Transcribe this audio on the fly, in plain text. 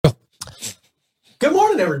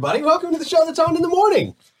everybody. Welcome to the show that's on in the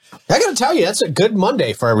morning. I got to tell you, that's a good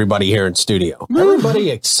Monday for everybody here in studio.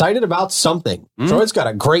 Everybody excited about something. Troy's got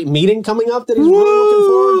a great meeting coming up that he's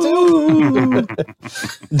really looking forward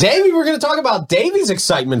to. Davey, we're going to talk about Davey's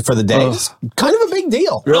excitement for the day. It's kind of a big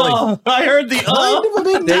deal. Really? I heard the Kind of a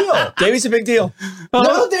big deal. Davey's a big deal.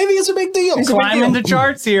 No, Davey is a big deal. He's climbing the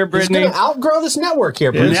charts here, He's Brittany. going to outgrow this network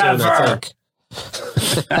here pretty soon, I think.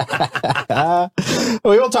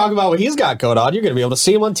 We will talk about what he's got going on. You're going to be able to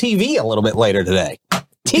see him on TV a little bit later today.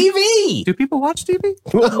 TV! Do people watch TV?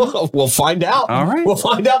 We'll find out. All right. We'll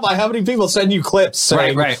find out by how many people send you clips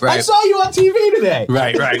saying, Right. I saw you on TV today.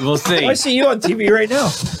 Right. We'll see. I see you on TV right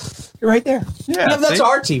now. You're right there. Yeah, that's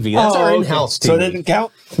our TV. That's our in-house TV. So it didn't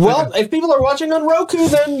count? Well, if people are watching on Roku,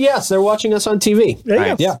 then yes, they're watching us on TV. There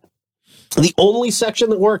you go. Yeah. The only section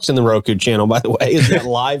that works in the Roku channel, by the way, is that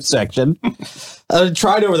live section. I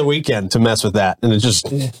tried over the weekend to mess with that, and it just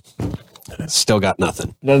still got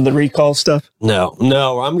nothing. None of the recall stuff? No.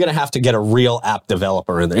 I'm going to have to get a real app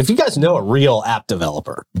developer in there. If you guys know a real app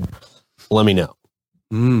developer, let me know.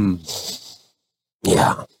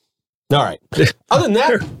 Yeah. All right. Other than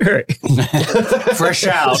that, Fresh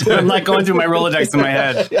out. I'm like going through my Rolodex in my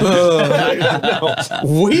head. no,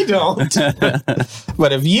 we don't.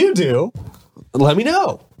 But if you do, let me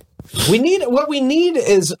know. What we need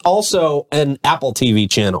is also an Apple TV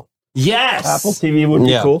channel. Yes. Apple TV would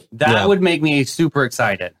be cool. That would make me super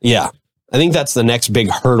excited. Yeah. I think that's the next big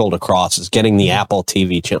hurdle to cross is getting the Apple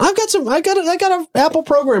TV channel. I got an Apple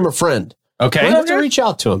programmer friend. Okay. I have to reach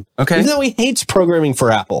out to him. Okay. Even though he hates programming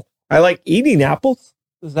for Apple. I like eating apples.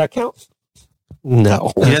 Does that count?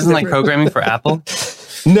 No. He doesn't like programming for Apple?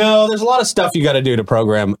 No, there's a lot of stuff you got to do to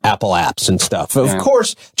program Apple apps and stuff. Of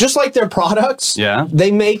course, just like their products,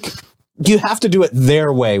 you have to do it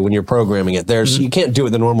their way when you're programming it. You can't do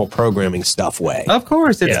it the normal programming stuff way. Of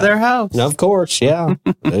course, it's their house. Of course, yeah.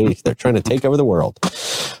 They're trying to take over the world.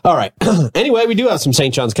 All right. Anyway, we do have some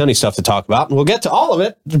St. Johns County stuff to talk about, and we'll get to all of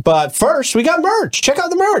it. But first, we got merch. Check out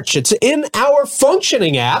the merch. It's in our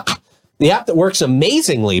functioning app, the app that works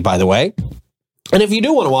amazingly, by the way. And if you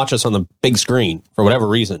do want to watch us on the big screen for whatever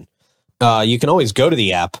reason, you can always go to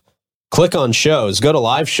the app, click on shows, go to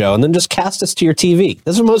live show, and then just cast us to your TV.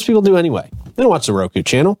 That's what most people do anyway. They don't watch the Roku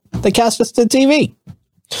channel. They cast us to the TV.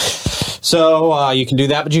 So you can do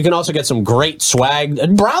that, but you can also get some great swag.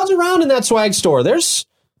 And browse around in that swag store. There's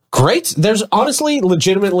honestly,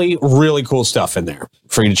 legitimately really cool stuff in there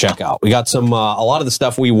for you to check out. We got some, a lot of the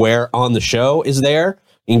stuff we wear on the show is there.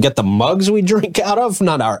 You can get the mugs we drink out of,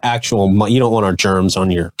 not our actual you don't want our germs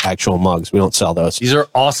on your actual mugs. We don't sell those. These are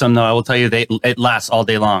awesome, though. I will tell you, it lasts all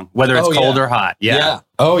day long, whether it's cold or hot. Yeah.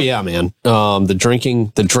 Oh, yeah, man. The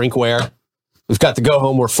drinkware. We've got the Go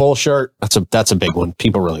Home We're Full shirt. That's a big one.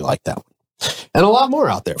 People really like that one. And a lot more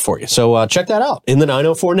out there for you. So check that out in the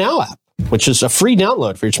 904 Now app, which is a free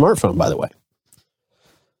download for your smartphone, by the way.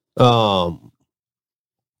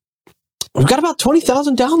 We've got about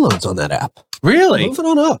 20,000 downloads on that app. Really? Moving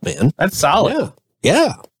on up, man. That's solid.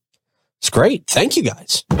 Yeah. It's great. Thank you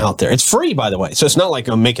guys out there. It's free, by the way. So it's not like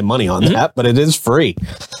I'm making money on that, but it is free.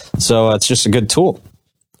 So it's just a good tool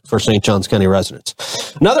for St. Johns County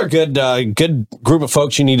residents. Another good group of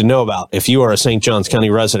folks you need to know about if you are a St. Johns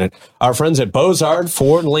County resident. Our friends at Bozard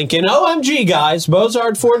Ford Lincoln. OMG, guys.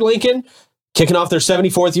 Bozard Ford Lincoln. Kicking off their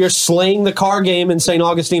 74th year, slaying the car game in St.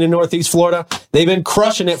 Augustine in Northeast Florida. They've been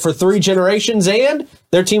crushing it for 3 generations, and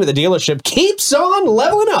their team at the dealership keeps on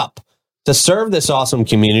leveling up to serve this awesome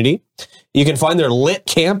community. You can find their lit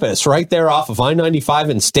campus right there off of I-95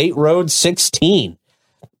 and State Road 16.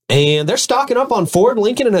 And they're stocking up on Ford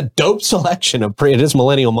Lincoln and a dope selection of it is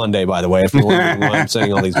Millennial Monday, by the way, if you're wondering why I'm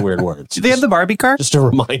saying all these weird words. Do they have the Barbie car? Just a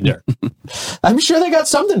reminder. I'm sure they got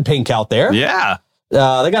something pink out there. Yeah. They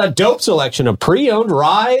got a dope selection of pre-owned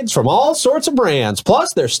rides from all sorts of brands,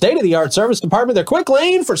 plus their state-of-the-art service department, their quick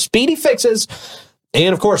lane for speedy fixes,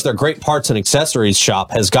 and, of course, their great parts and accessories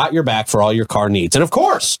shop has got your back for all your car needs. And, of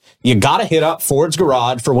course, you got to hit up Ford's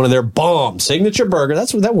Garage for one of their bomb signature burger.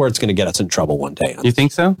 That word's going to get us in trouble one day. You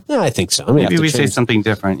think so? Yeah, I think so. Maybe we say something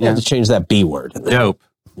different. You have to change that B word. Dope.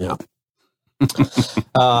 Yeah.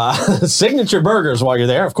 Signature burgers while you're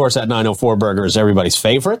there. Of course, that 904 burger is everybody's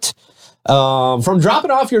favorite. From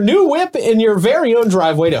dropping off your new whip in your very own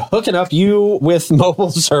driveway to hooking up you with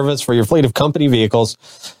mobile service for your fleet of company vehicles.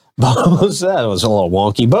 That was a little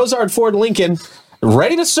wonky. Bozard Ford Lincoln,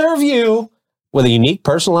 ready to serve you with a unique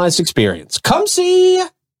personalized experience. Come see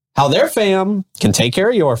how their fam can take care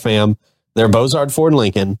of your fam. They're Bozard Ford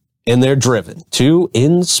Lincoln, and they're driven to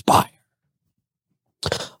inspire.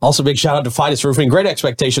 Also, big shout out to Fidus Roofing, Great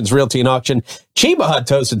Expectations Realty and Auction, Chiba Hut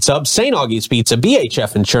Toasted Subs, St. Augie's Pizza,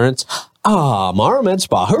 BHF Insurance, Mara Med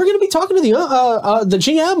Spa, who are going to be talking to the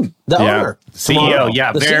GM, the owner. CEO.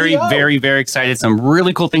 Yeah, very, CEO. very, very excited. Some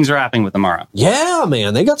really cool things are happening with Amara. Yeah,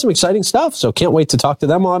 man. They got some exciting stuff. So can't wait to talk to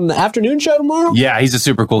them on the afternoon show tomorrow. Yeah, he's a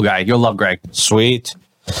super cool guy. You'll love Greg. Sweet.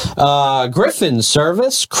 Griffin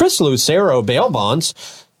Service, Chris Lucero Bail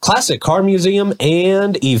Bonds, Classic Car Museum,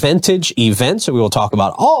 and Eventage Events. So we will talk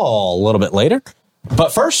about all a little bit later.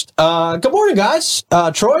 But first, good morning, guys.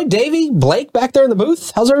 Troy, Davey, Blake back there in the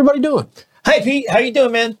booth. How's everybody doing? Hi, Pete. How you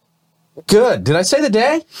doing, man? Good. Did I say the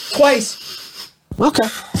day? Twice. Okay.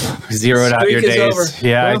 Zeroed out your Streak is days. over.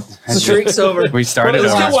 Yeah. The streak's over. We started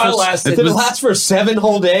Let's over. see while it lasted. Did it last for 7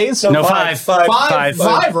 whole days? No, five,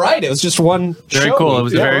 right. It was just one Very show. cool. It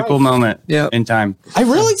was a very cool moment in time. I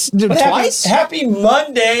really did twice? Happy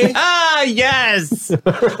Monday. Ah, yes.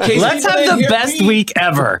 Let's have the best week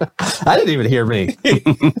ever. I didn't even hear me.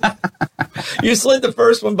 You slid the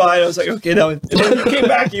first one by, and I was like, okay, no. And then you came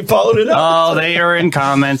back, you followed it up. Oh, they are in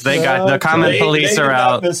comments. They got the comment police they are did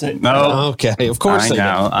not out. miss it. No. Okay, of course they did.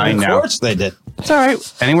 I know. Of course they did. It's all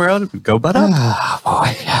right. Anywhere else, go butt up.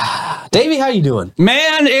 Davey, how you doing?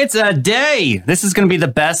 Man, it's a day. This is going to be the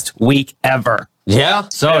best week ever. Yeah.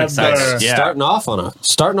 So excited. Yeah. Starting off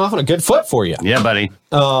on a good foot for you. Yeah, buddy.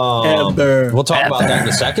 We'll talk about that in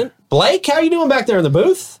a second. Blake, how you doing back there in the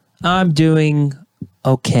booth? I'm doing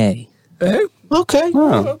okay. Okay.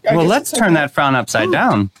 Oh. Well, let's turn that frown upside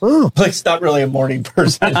down. Blake's not really a morning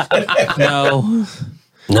person. No.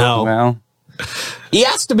 No. Well, He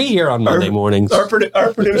has to be here on Monday mornings. Our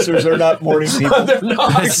producers are not morning people. They're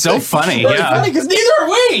not. it's so funny. It's Yeah. funny because neither are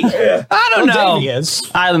we. I don't know. Davey is.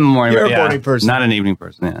 I'm a morning, You're a morning person. Not an evening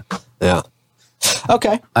person. Yeah. Yeah.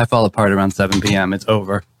 Okay. I fall apart around 7 p.m. It's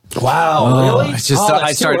over. Wow. Really? It's just that's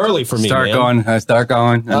I start too early for me. Start man. going. I start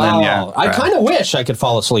going, and then I kind of wish I could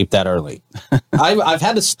fall asleep that early. I've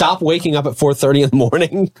had to stop waking up at 4:30 in the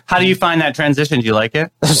morning. How do you find that transition? Do you like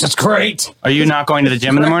it? This is great. Are you not going to the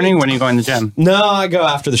gym in the morning? When are you going to the gym? No, I go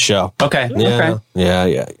after the show. Okay. Yeah. Okay.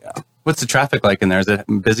 Yeah. What's the traffic like in there? Is it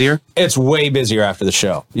busier? It's way busier after the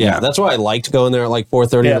show. Yeah. That's why I liked going there at like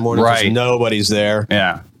 4:30 in the morning. 'Cause Right. Nobody's there.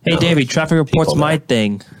 Yeah. Hey, Davey, traffic report's my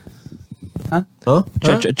thing. Huh?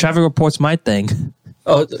 Traffic report's my thing.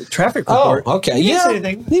 Oh, the traffic Oh, report. okay. You didn't Yeah. say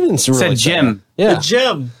anything. He didn't really Said say gym. that. Yeah. The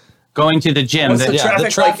gym. Going to the gym. What's the The traffic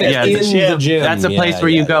traffic like at in the gym? the gym. That's a place where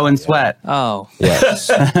you go and sweat. Oh. Yes.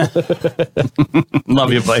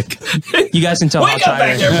 Love you, Blake. You guys can tell how Wake up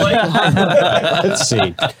back tired. there, Blake. Let's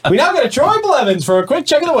see. We now go to Troy Blevins for a quick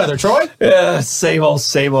check of the weather. Troy? Same old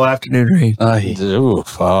afternoon rain.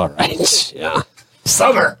 Oof. All right. Yeah.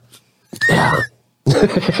 Summer.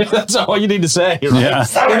 That's all you need to say. Right?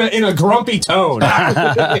 Yeah. In a grumpy tone.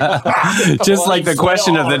 Just like the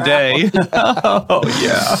question of the day. Oh,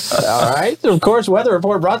 yeah. All right. Of course, weather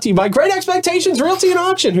report brought to you by Great Expectations Realty and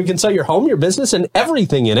Auction, who can sell your home, your business, and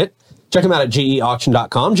everything in it. Check them out at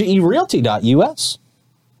geauction.com, gerealty.us.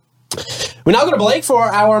 We now go to Blake for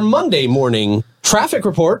our Monday morning traffic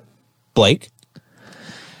report. Blake.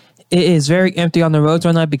 It is very empty on the roads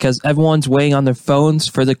right now because everyone's waiting on their phones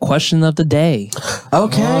for the question of the day.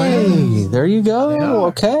 Okay. There you go. Yeah.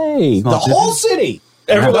 Okay. The whole city.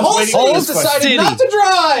 Everyone's The whole waiting city for has this decided question. not to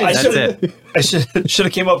drive. I That's it. I should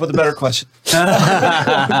have came up with a better question. The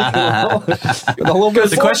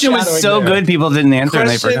question was so good, people didn't answer and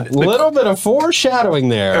they Question- forgot. A little bit of foreshadowing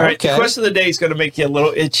there. All right, Okay. the question of the day is going to make you a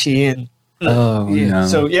little itchy. And Oh, no.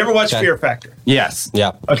 so you ever watch Okay. Fear Factor? Yes.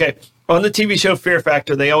 Yeah. Okay. On the TV show Fear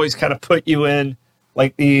Factor, they always kind of put you in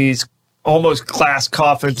like these almost glass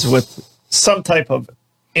coffins with some type of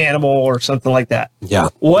animal or something like that. Yeah.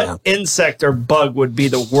 What insect or bug would be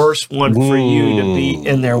the worst one for you to be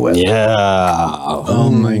in there with? Yeah. Oh,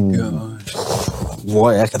 my God.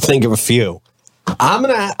 Boy, I could think of a few. I'm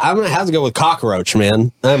gonna have to go with cockroach,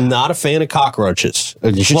 man. I'm not a fan of cockroaches.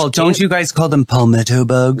 Well, don't you guys call them palmetto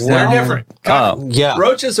bugs? They're down here? different. Oh. Yeah.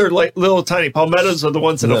 Roaches are like little tiny. Palmettos are the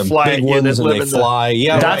ones that'll The fly big at you ones that and live they in fly.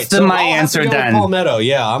 Yeah, That's right. my I'll have to answer go with then. Palmetto.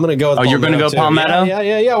 Yeah, I'm gonna go with. Oh, you're gonna go too. palmetto?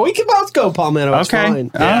 Yeah. We can both go palmetto. It's Okay.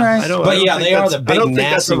 fine. All right. I don't But think yeah, they are that's- the big, I don't think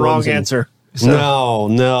that's the nasty wrong ones and- answer. So-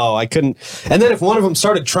 No, I couldn't. And then if one of them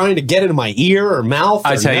started trying to get into my ear or mouth,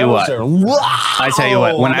 I or tell you nose what. or- I tell you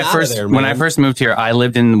what, when I'm I outta first there, when I man. first moved here, I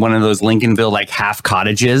lived in one of those Lincolnville like half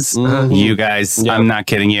cottages. You guys, Yeah. I'm not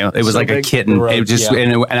kidding you. It was So like a big. kitten. Right, It just yeah.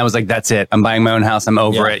 and I was like, that's it. I'm buying my own house. I'm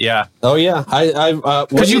over Yeah. it. Yeah, Oh yeah, I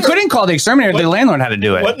because you couldn't call the exterminator. The landlord had to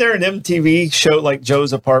do it. Wasn't there an MTV show like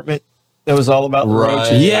Joe's Apartment that was all about Right. roaches?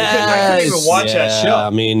 I couldn't Yes. even watch that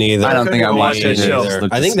show. Me neither. I don't think I couldn't watched watch it. that show. It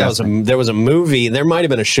looked I think disgusting. there was a movie. There might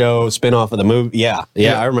have been a show spin-off of the movie. Yeah,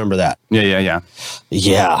 I remember that. Yeah.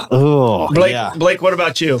 Yeah. Oh, Blake, yeah. Blake, what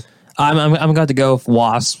about you? I'm going to go with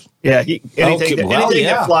wasp. Yeah, anything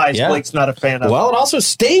that flies, yeah. Blake's not a fan of. Well, it also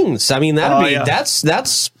stings. I mean, yeah.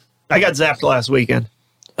 that's. I got zapped last weekend.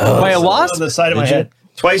 By a wasp? On the side of my Did you? head.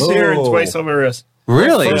 Twice here and twice on my wrist.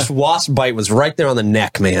 Really? First wasp bite was right there on the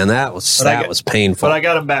neck, man. That was painful. But I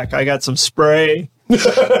got him back. I got some spray.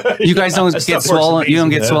 You guys don't get swollen. You don't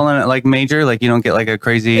get swollen at like major. Like you don't get like a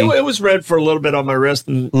crazy. It was red for a little bit on my wrist,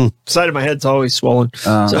 and side of my head's always swollen.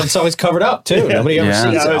 So it's always covered up too. Nobody ever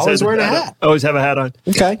sees it. Always wearing a hat. I always have a hat on.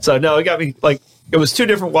 Okay. So no, it got me like it was 2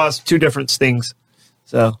 different wasps, 2 different stings.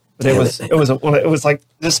 So but it was like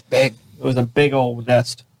this big. It was a big old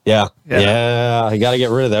nest. Yeah. You got to get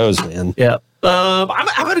rid of those, man. Yeah. I'm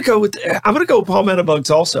gonna go with palmetto bugs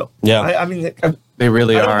also. Yeah. I mean They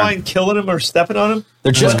really I don't are. mind killing them or stepping on them.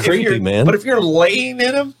 They're just But creepy, man. But if you're laying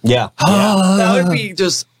in them, that would be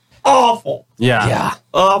just awful. Yeah.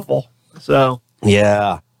 Awful. So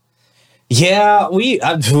Yeah.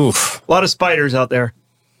 Oof. a lot of spiders out there.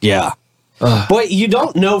 Yeah. But you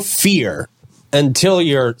don't know fear until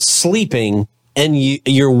you're sleeping and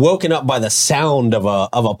you're woken up by the sound of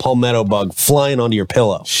a palmetto bug flying onto your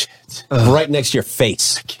pillow. Right next to your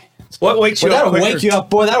face. What wakes you up? That'll quicker? wake you up,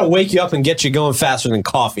 boy. That'll wake you up and get you going faster than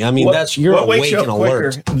coffee. I mean, you're what wakes awake you up and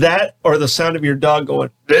alert. quicker? That or the sound of your dog going.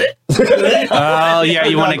 Oh yeah,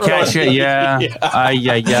 you want to catch it? Yeah.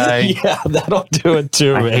 Yeah, that'll do it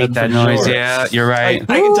too, I man. hate that for noise. sure. Yeah, you're right.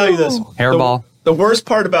 I can tell you this. Hairball. The worst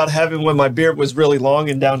part about having when my beard was really long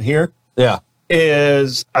and down here Yeah.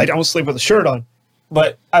 is I don't sleep with a shirt on.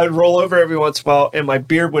 But I would roll over every once in a while, and my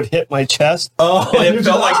beard would hit my chest. Oh, and it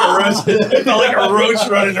felt like a roach. It felt like a roach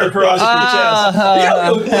running across your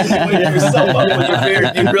chest. When you yourself up with your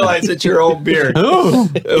beard, you realize it's your own beard.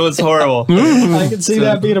 It was horrible. I can see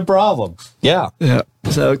that being a problem. Yeah. Yeah.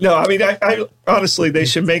 So no, I mean, I honestly, they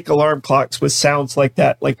should make alarm clocks with sounds like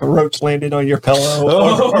that, like a roach landing on your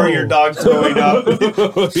pillow or your dog throwing up.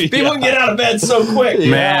 People get out of bed so quick, Man.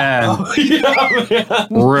 man.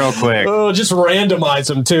 Real quick. Oh, just randomize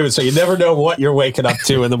them too, so you never know what you're waking up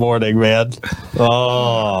to in the morning, man.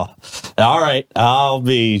 Oh, all right. I'll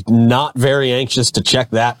be not very anxious to check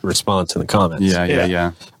that response in the comments.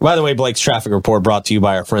 Yeah. By the way, Blake's traffic report brought to you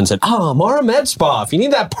by our friends at Amara Med Spa. If you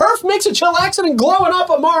need that perf makes a chill accident glowing up,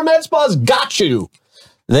 Amara Med Spa's got you.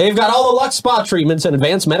 They've got all the Lux Spa treatments and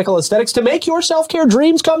advanced medical aesthetics to make your self-care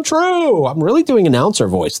dreams come true. I'm really doing announcer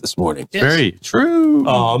voice this morning. Very true.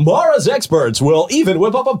 Amara's experts will even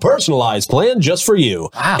whip up a personalized plan just for you.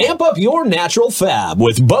 Wow. Amp up your natural fab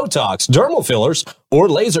with Botox, dermal fillers, or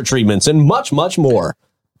laser treatments, and much, much more.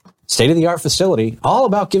 State-of-the-art facility, all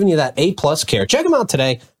about giving you that A-plus care. Check them out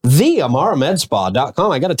today,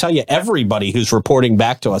 theamaramedspa.com. I got to tell you, everybody who's reporting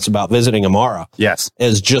back to us about visiting Amara Yes.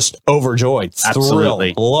 is just overjoyed,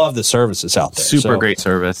 Absolutely. thrilled, love the services out there. Super So, great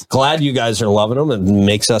service. glad you guys are loving them and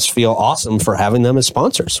makes us feel awesome for having them as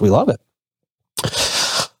sponsors. We love it.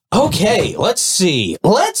 Okay, let's see.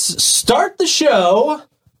 Let's start the show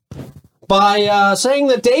by saying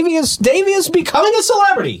that Davey is becoming a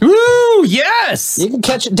celebrity. Woo! Yes. You can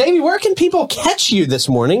catch Davey. Where can people catch you this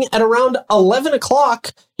morning at around 11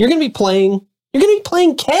 o'clock? You're going to be playing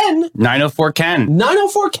Ken. 904 Ken.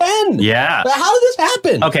 904 Ken. Yeah. How did this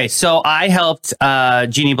happen? Okay, so I helped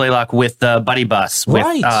Jeannie Blaylock with the Buddy Bus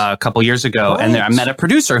Right. a couple years ago, Right. and then I met a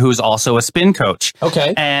producer who's also a spin coach.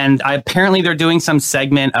 Okay. And apparently they're doing some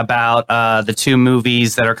segment about the 2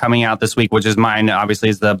 movies that are coming out this week, which is mine, obviously,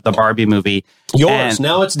 is the Barbie movie. Yours. And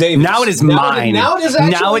Now it's David's. now it is mine. Now it is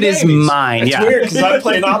actually Now it is David's. mine. It's Yeah. weird because I'm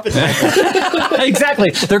playing Oppenheimer.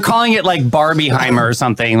 Exactly. They're calling it like Barbieheimer or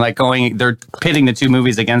something, like they're pitting the 2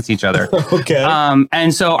 movies against each other. Okay.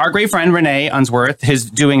 And so our great friend Renee Unsworth is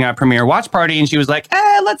doing a premiere watch party, and she was like,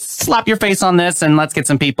 let's slap your face on this and let's get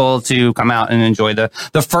some people to come out and enjoy the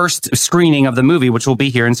first screening of the movie, which will be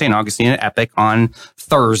here in St. Augustine at Epic on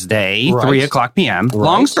Thursday, Right. 3:00 p.m. Right.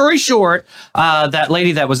 Long story short, that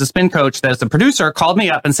lady that was the spin coach, that's the producer, called me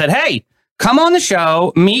up and said, hey, come on the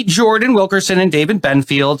show, meet Jordan Wilkerson and David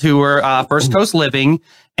Benfield, who are First Coast Living,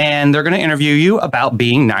 and they're going to interview you about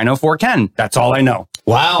being 904 Ken. That's all I know.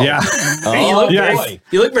 Wow. Yeah. Oh, Yeah. boy.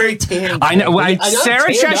 You look very tan. I know. I know,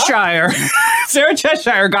 Sarah tanned up. Cheshire. Sarah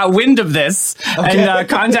Cheshire got wind of this and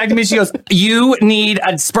contacted me. She goes, "You need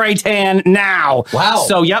a spray tan now." Wow.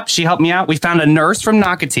 So, yep, she helped me out. We found a nurse from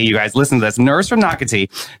Nocatee. You guys, listen to this. Nurse from Nocatee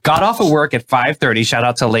got off of work at 5:30. Shout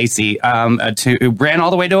out to Lacey. Ran all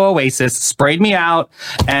the way to Oasis, sprayed me out,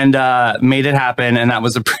 and made it happen. And that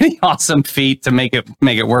was a pretty awesome feat to make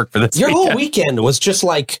it work for this. Your whole weekend. weekend was just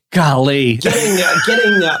like Golly.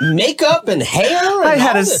 getting makeup and hair. And I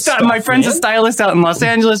had all a this st- stuff, my friend's man. a stylist out in Los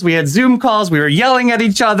Angeles. We had Zoom calls. We were yelling at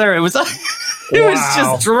each other. It was It was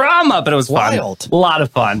just drama, but it was Wild. fun. A lot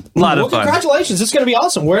of fun. A lot of fun. Congratulations. It's going to be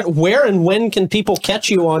awesome. Where and when can people catch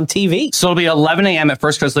you on TV? So it'll be 11 a.m. at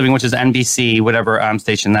First Coast Living, which is NBC, whatever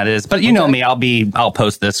station that is. But you know me, I'll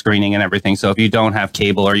post the screening and everything. So if you don't have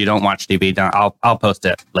cable or you don't watch TV, I'll post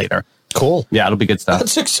it later. Cool. Yeah, it'll be good stuff.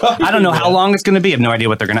 That's exciting. I don't know how long it's going to be. I have no idea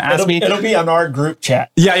what they're going to ask me. It'll be on our group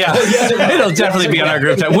chat. Yeah. It'll definitely be on our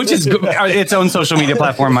group chat, which is its own social media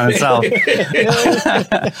platform on itself.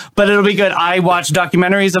 But it'll be good. I watched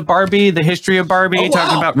documentaries of Barbie, the history of Barbie,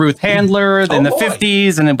 talking about Ruth Handler in the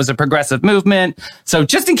 50s, and it was a progressive movement. So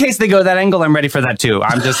just in case they go that angle, I'm ready for that too.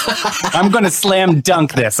 I'm going to slam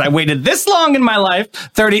dunk this. I waited this long in my life,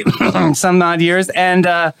 30 some odd years, and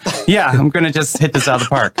I'm going to just hit this out of the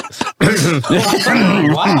park.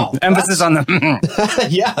 Wow. Emphasis on the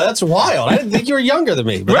yeah, that's wild. I didn't think you were younger than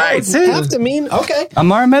me. But Right. That would have to mean, okay.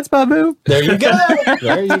 Amar Metz Babu. There you go.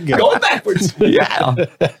 There you go. Going backwards. Yeah.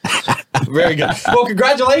 Very good. Well,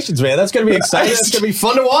 congratulations, man. That's going to be exciting. It's going to be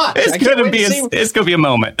fun to watch. It's going to be a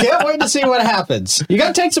moment. Can't wait to see what happens. You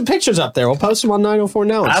got to take some pictures up there. We'll post them on 904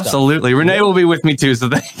 Now. And Absolutely. Renee will be with me too, so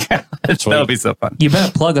that'll be so fun. You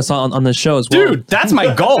better plug us on the show as well. Dude, that's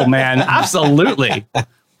my goal, man. Absolutely.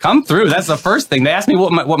 Come through. That's the first thing. They asked me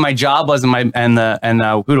what my job was and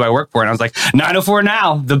who do I work for, and I was like 904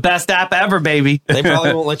 Now, the best app ever, baby. They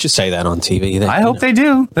probably won't let you say that on TV. I hope they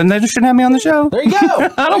do. Then they shouldn't have me on the show. There you go.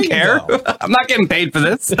 I don't care. I'm not getting paid for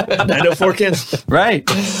this. 904 Kids. Right.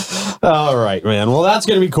 All right, man. Well, that's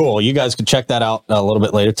going to be cool. You guys can check that out a little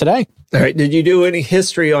bit later today. All right. Did you do any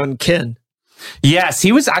history on Ken? Yes,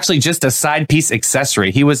 he was actually just a side piece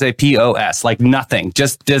accessory. He was a POS, like nothing.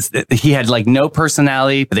 Just he had like no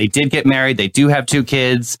personality, but they did get married. They do have 2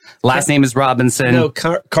 kids. Last name is Robinson. No,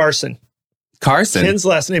 Carson. Carson. Ken's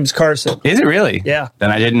last name is Carson. Is it really? Yeah.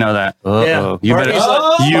 Then I didn't know that. Yeah. You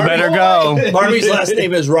better go. Barbie's last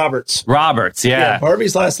name is Roberts. Roberts, yeah.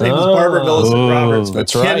 Barbie's last name is Barbara Millicent Roberts. But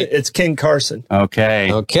that's right. It's Ken Carson.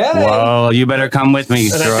 Okay. Okay. Well, you better come with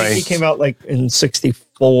me, And Troy. I think he came out like in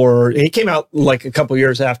 64. He came out like a couple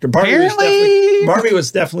years after. Barbie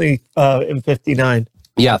was definitely in 59.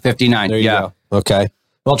 Yeah, 59. There you go. Okay.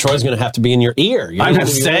 Well, Troy's going to have to be in your ear. I'm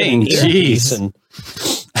just saying, jeez.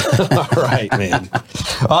 All right, man.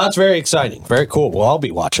 Oh, that's very exciting. Very cool. Well, I'll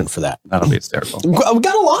be watching for that. That'll be hysterical. We've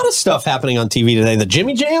got a lot of stuff happening on TV today. The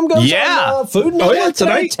Jimmy Jam goes on Food Network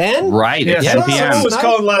tonight. 10? Right, at 10 Someone p.m. was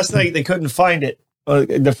calling last night. They couldn't find it.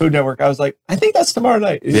 The Food Network. I was like, I think that's tomorrow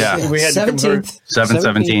night. Yeah. We had to confirm.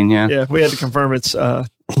 7/17, yeah. Yeah, we had to confirm it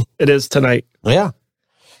is tonight. Yeah.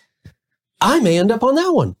 I may end up on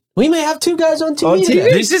that one. We may have 2 guys on TV. On TV?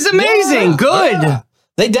 today. This is amazing. Yeah, Good. yeah.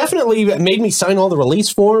 They definitely made me sign all the release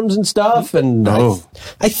forms and stuff. And I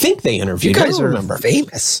think they interviewed. You guys I don't are remember.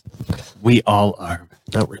 famous. We all are.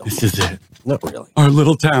 Not really. This is it. Not really. Our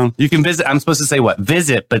little town. You can visit. I'm supposed to say what?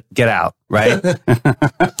 Visit, but get out, right?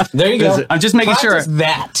 There you go. I'm just making Practice sure.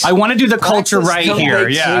 that. I want to do the culture right some here.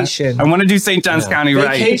 vacation. Yeah. I want to do St. Johns County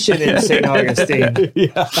right. Vacation in St. Augustine.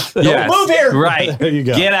 Yes. Move here. Right. There you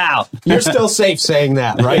go. Get out. You're still safe saying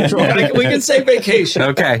that, right, Troy? We can say vacation.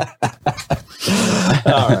 Okay.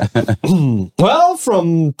 All right. Well,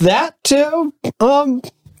 from that to I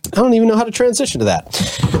don't even know how to transition to that.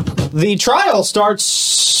 The trial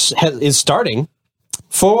is starting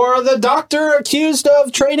for the doctor accused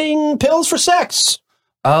of trading pills for sex.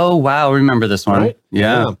 Oh, wow. Remember this one. Right?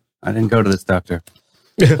 Yeah. Yeah. I didn't go to this doctor.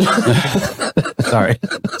 Sorry.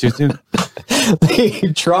 Too soon.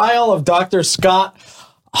 The trial of Dr. Scott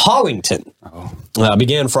Hollington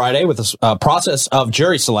began Friday with a process of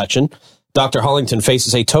jury selection. Dr. Hollington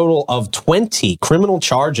faces a total of 20 criminal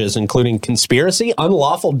charges, including conspiracy,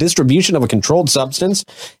 unlawful distribution of a controlled substance,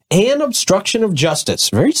 and obstruction of justice.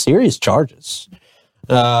 Very serious charges.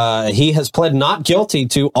 He has pled not guilty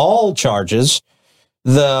to all charges.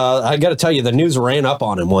 I got to tell you, the news ran up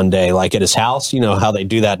on him one day, like at his house. You know how they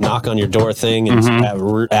do that knock on your door thing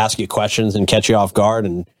and ask you questions and catch you off guard.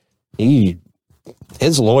 And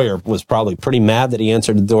his lawyer was probably pretty mad that he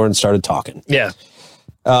answered the door and started talking. Yeah.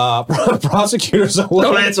 Prosecutors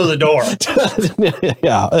Don't answer the door.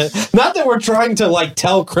 Not that we're trying to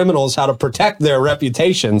tell criminals how to protect their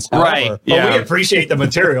reputations, Right. however, Yeah. But we appreciate the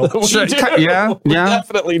material. Sure. Yeah. we Yeah.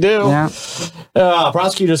 definitely do. Yeah.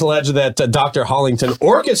 Prosecutors allege that Dr. Hollington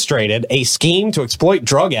orchestrated a scheme to exploit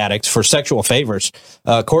drug addicts for sexual favors.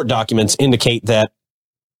 Court documents indicate that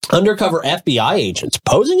undercover FBI agents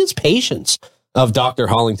posing as patients of Dr.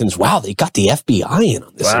 Hollington's, they got the FBI in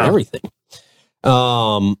on this and everything.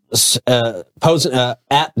 At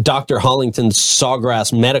Dr. Hollington's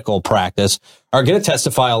Sawgrass Medical Practice are going to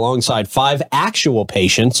testify alongside 5 actual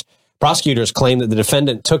patients. Prosecutors claim that the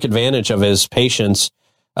defendant took advantage of his patients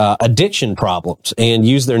addiction problems and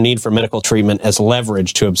use their need for medical treatment as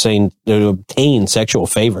leverage to obtain sexual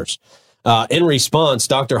favors. In response,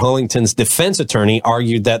 Dr. Hollington's defense attorney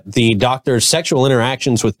argued that the doctor's sexual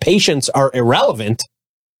interactions with patients are irrelevant.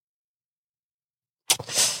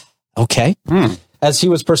 Okay. As he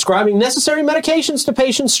was prescribing necessary medications to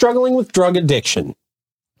patients struggling with drug addiction.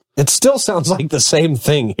 It still sounds like the same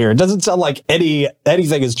thing here. It doesn't sound like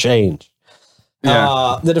anything has changed.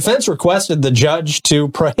 Yeah. The defense requested the judge to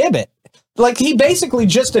prohibit. Like, he basically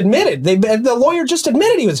just admitted. The lawyer just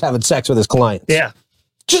admitted he was having sex with his clients. Yeah.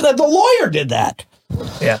 The lawyer did that.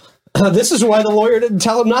 Yeah. This is why the lawyer didn't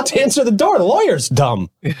tell him not to answer the door. The lawyer's dumb.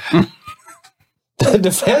 The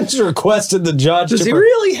defense requested the judge. Does he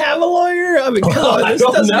really have a lawyer? I mean, come on, this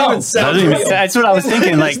doesn't even sound real. That's what I was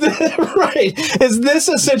thinking. Like, right? Is this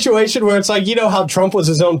a situation where it's like, you know how Trump was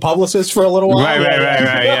his own publicist for a little while?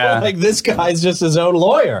 Right. Yeah. Like, this guy's just his own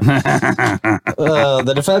lawyer.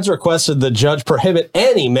 The defense requested the judge prohibit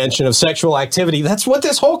any mention of sexual activity. That's what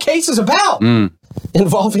this whole case is about.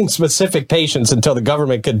 Involving specific patients until the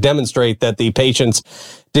government could demonstrate that the patients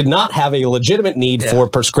did not have a legitimate need for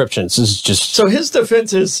prescriptions. This is just... So his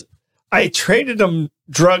defense is, I traded them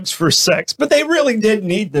drugs for sex, but they really did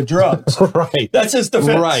need the drugs. Right. That's his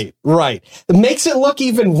defense. Right. It makes it look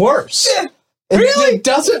even worse. Yeah. Really? It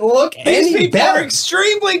doesn't look These any people better. are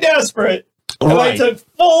extremely desperate. And Right. I took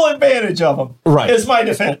full advantage of them. Right. Is my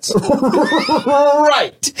defense.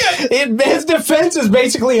 Right. His defense is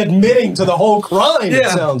basically admitting to the whole crime, it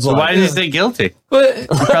sounds like. why did he say guilty? But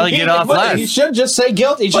Probably get off less. He should just say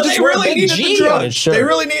guilty. He should But just they wear a really big needed G the on his drugs. shirt. They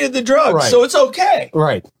really needed the drugs, Right. so it's okay.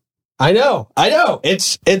 Right. I know.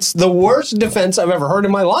 It's the worst defense I've ever heard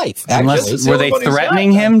in my life. Unless, were they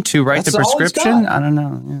threatening him to write the That's all he's prescription? got. I don't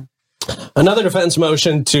know. Yeah. Another defense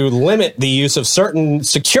motion to limit the use of certain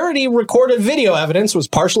security recorded video evidence was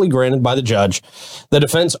partially granted by the judge. The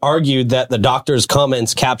defense argued that the doctor's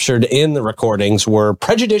comments captured in the recordings were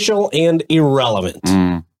prejudicial and irrelevant.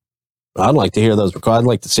 I'd like to hear those. I'd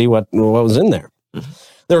like to see what was in there.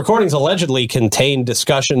 The recordings allegedly contained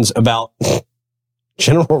discussions about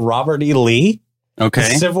General Robert E. Lee, Okay.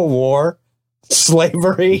 the Civil War,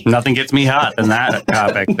 slavery, Nothing gets me hot than that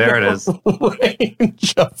topic. There it is.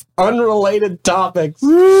 range of unrelated topics.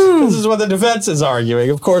 This is what the defense is arguing.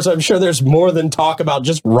 Of course, I'm sure there's more than talk about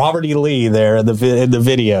just Robert E. Lee there in the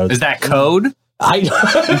videos. Is that code? Yeah,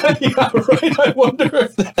 right. I wonder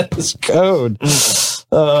if that is code.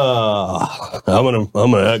 I'm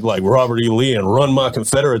gonna act like Robert E. Lee and run my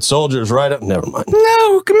Confederate soldiers right up. Never mind.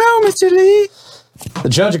 No, come on, Mr. Lee. The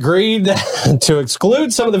judge agreed to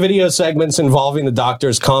exclude some of the video segments involving the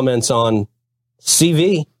doctor's comments on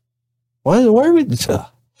CV. Why are we...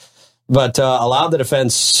 But allowed the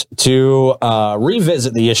defense to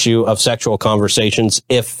revisit the issue of sexual conversations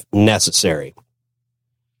if necessary.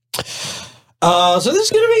 So this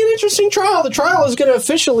is going to be an interesting trial. The trial is going to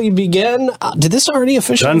officially begin. Did this already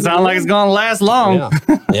officially Doesn't sound begin? like it's going to last long.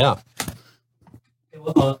 Yeah.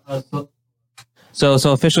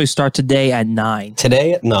 So officially start today at 9.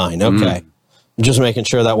 Today at 9. Okay. Just making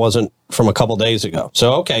sure that wasn't from a couple days ago.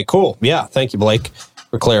 So, okay, cool. Yeah. Thank you, Blake,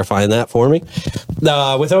 for clarifying that for me.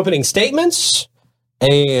 With opening statements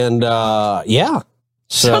and yeah.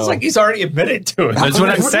 So, Sounds like he's already admitted to it. That's what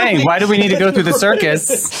I'm saying. Why do we need to go through the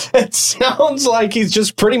circus? It sounds like he's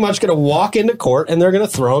just pretty much going to walk into court and they're going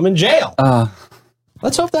to throw him in jail.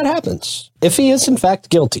 Let's hope that happens. If he is in fact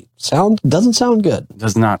guilty. Doesn't sound good.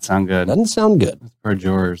 Does not sound good. Doesn't sound good. For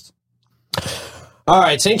yours. All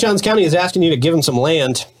right. St. Johns County is asking you to give him some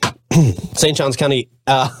land. St. Johns County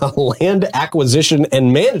Land Acquisition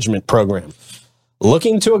and Management Program.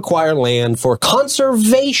 Looking to acquire land for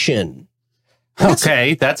conservation.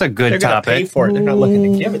 Okay, that's a good They're going to pay topic. for it. They're not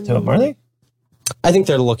looking to give it to him, are they? I think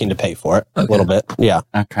they're looking to pay for it a little bit. Yeah.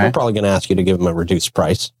 Okay. We're probably going to ask you to give them a reduced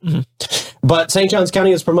price. But St. Johns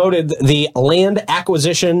County has promoted the Land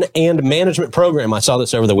Acquisition and Management Program. I saw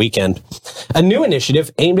this over the weekend. A new initiative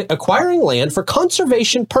aimed at acquiring land for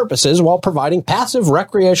conservation purposes while providing passive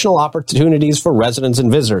recreational opportunities for residents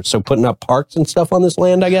and visitors. So putting up parks and stuff on this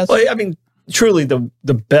land, I guess? Well, I mean, truly the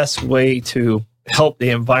best way to help the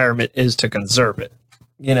environment is to conserve it.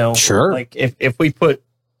 You know? Sure. Like if we put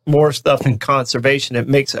more stuff in conservation, it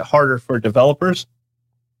makes it harder for developers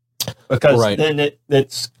because then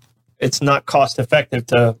it's not cost effective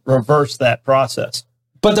to reverse that process.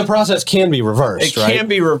 But the process can be reversed, It can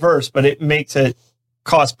be reversed, but it makes it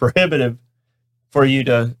cost prohibitive for you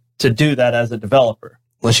to do that as a developer.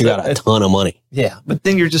 Unless you got a ton of money. Yeah, but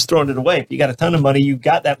then you're just throwing it away. If you got a ton of money, you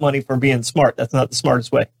got that money for being smart. That's not the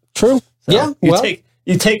smartest way. True. So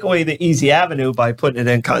you take away the easy avenue by putting it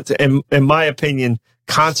in content. In my opinion,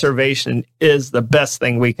 conservation is the best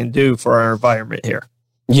thing we can do for our environment here.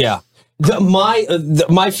 Yeah.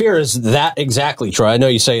 My fear is that exactly, Troy. I know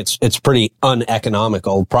you say it's pretty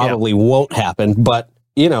uneconomical, probably won't happen, but,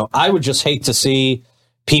 I would just hate to see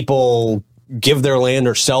people give their land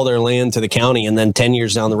or sell their land to the county, and then 10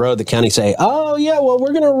 years down the road, the county say, oh, yeah, well,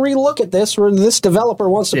 we're going to relook at this, or this developer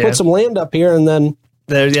wants to put some land up here, and then...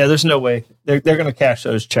 There's no way. They're going to cash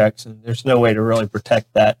those checks, and there's no way to really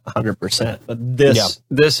protect that 100%. But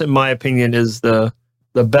this, in my opinion, is the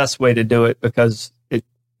best way to do it, because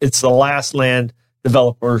it's the last land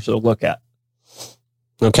developers will look at.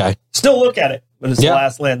 Okay. Still look at it, but it's the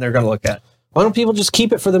last land they're going to look at. Why don't people just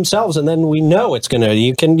keep it for themselves, and then we know it's going to...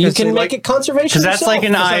 You can make it conservation. Because that's like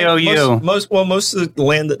an IOU. Most of the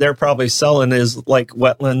land that they're probably selling is like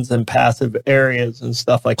wetlands and passive areas and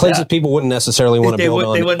stuff like Places that. people wouldn't necessarily want to build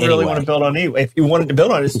on. They wouldn't really want to build on anyway. If you wanted to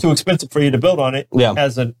build on it, it's too expensive for you to build on it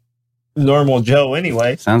as a normal Joe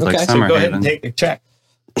anyway. Sounds like summer. So go ahead and take a check.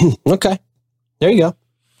 Okay. There you go.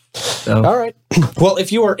 So. All right. Well,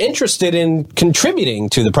 if you are interested in contributing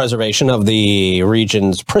to the preservation of the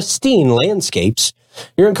region's pristine landscapes,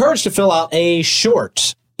 you're encouraged to fill out a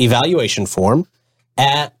short evaluation form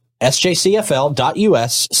at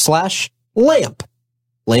sjcfl.us/LAMP.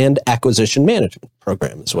 Land Acquisition Management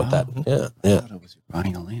Program is what that. Yeah. I thought it was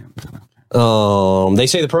buying a lamp. They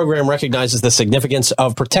say the program recognizes the significance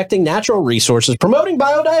of protecting natural resources, promoting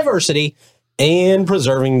biodiversity, and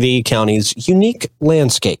preserving the county's unique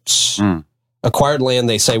landscapes. Acquired land,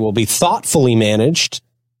 they say, will be thoughtfully managed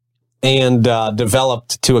and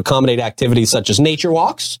developed to accommodate activities such as nature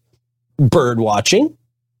walks, bird watching,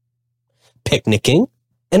 picnicking,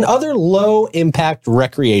 and other low-impact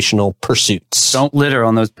recreational pursuits. Don't litter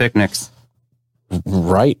on those picnics.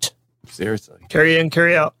 Right. Seriously. Carry in,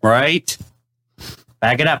 carry out. Right.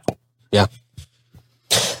 Back it up. Yeah.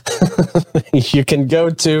 You can go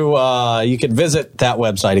to, you can visit that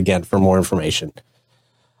website again for more information.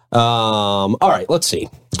 All right, let's see.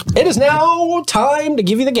 It is now time to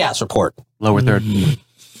give you the gas report. Lower third.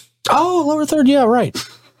 Oh, lower third. Yeah, right.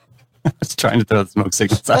 I was trying to throw the smoke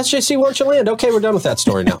signals out. SJC, why don't you land? Okay, we're done with that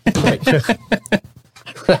story now. Right.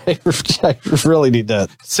 I really need to...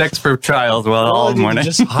 Sex for trials all morning.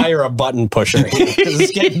 Just hire a button pusher because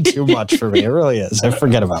it's getting too much for me. It really is. I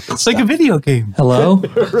forget about this. It's like a video game. Hello?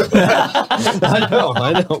 I know.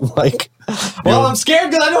 Like, well, I'm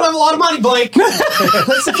scared because I don't have a lot of money, Blake.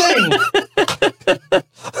 That's the thing.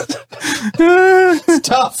 It's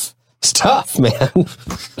tough. It's tough, man.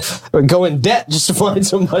 Or go in debt just to find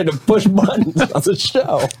somebody to push buttons on the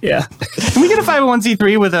show. Yeah. Can we get a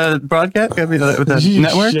 501c3 with a broadcast? I mean, with a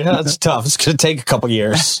network? Yeah, it's tough. It's going to take a couple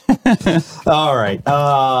years. All right.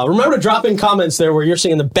 Remember to drop in comments there where you're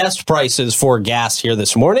seeing the best prices for gas here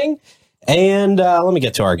this morning. And let me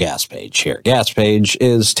get to our gas page here. Gas page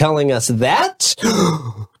is telling us that...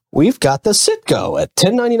 We've got the Citgo at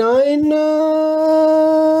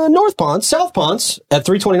 $10.99, North Ponce, South Ponce at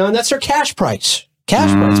 $3.29. That's their cash price.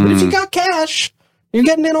 Price. But if you got cash, you're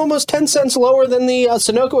getting in almost 10 cents lower than the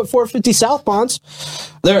Sunoco at $4.50 South Ponce.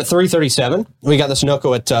 They're at $3.37. We got the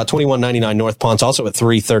Sunoco at $21.99 North Ponce, also at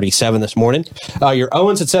 $3.37 this morning. Your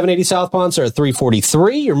Owens at $7.80 South Ponce are at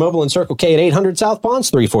 $3.43. Your Mobile and Circle K at $800 South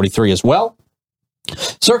Ponce, $3.43 as well.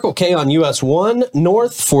 Circle K on US 1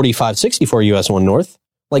 North, $45.64 US 1 North.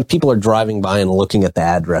 Like people are driving by and looking at the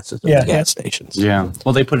addresses of the gas stations. Yeah.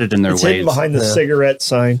 Well, they put it in their It's ways. hidden behind the cigarette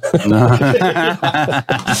sign.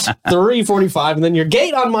 $3.45. And then your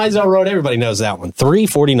gate on Mizell Road, everybody knows that one.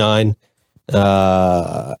 $3.49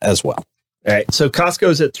 as well. All right. So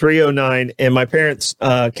Costco's at $3.09. And my parents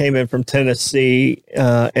came in from Tennessee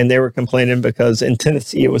and they were complaining because in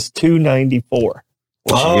Tennessee it was $2.94.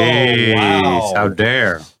 Oh, wow. How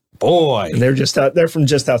dare. Boy. And they're from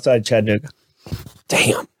just outside Chattanooga.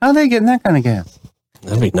 Damn. How are they getting that kind of gas?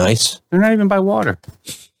 That'd be nice. They're not even by water.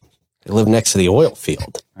 They live next to the oil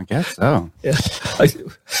field. I guess so. Yeah. I was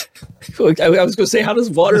going to say, how does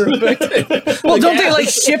water affect it? Well, don't they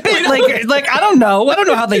ship it? Like I don't know. I don't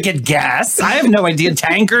know how they get gas. I have no idea.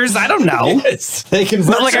 Tankers. I don't know. Yes. They can.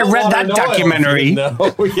 Not like I read that documentary.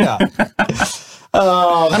 No, yeah.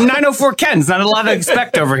 I'm 904 Ken's. Not a lot to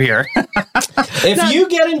expect over here. If you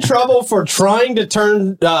get in trouble for trying to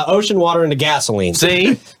turn ocean water into gasoline,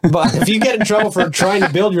 See? But if you get in trouble for trying to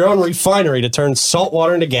build your own refinery to turn salt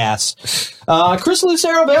water into gas, Chris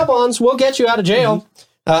Lucero Bail Bonds will get you out of jail.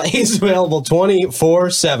 He's available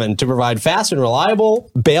 24/7 to provide fast and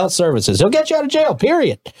reliable bail services. He'll get you out of jail,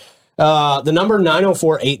 period. The number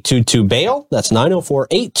 904-822-BAIL. That's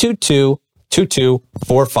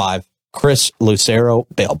 904-822-2245. Chris Lucero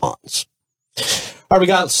Bail Bonds. All right, we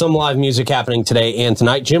got some live music happening today and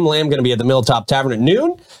tonight. Jim Lamb going to be at the Milltop Tavern at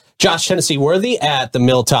noon. Josh Tennessee Worthy at the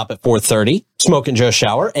Milltop at 4:30. Smoke and Joe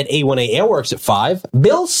Shower at A1A Aleworks at 5.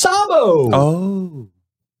 Bill Sabo. Oh.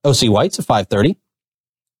 O.C. White's at 5:30.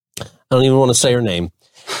 I don't even want to say her name.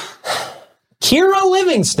 Kira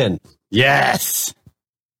Livingston. Yes.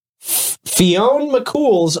 Fionn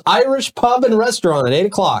McCool's Irish Pub and Restaurant at 8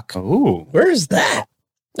 o'clock. Oh. Where is that?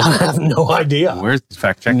 I have no idea. Where's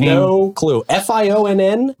fact checking? No clue.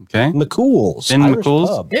 FIONN Okay. McCool's. Finn Irish McCool's?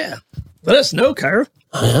 Pub. Yeah. Let us know, Kyra.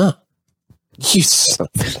 Yeah.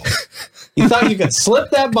 You thought you could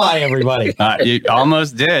slip that by everybody. You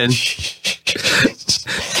almost did.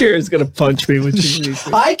 Kira's going to punch me when she leaves.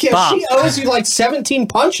 I can't. Bob. She owes you like 17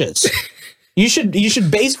 punches. You should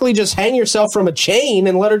basically just hang yourself from a chain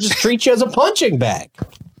and let her just treat you as a punching bag.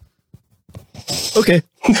 Okay.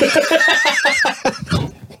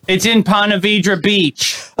 It's in Ponte Vedra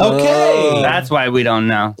Beach. Okay. That's why we don't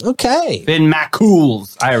know. Okay. Finn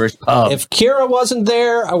McCool's Irish Pub. If Kira wasn't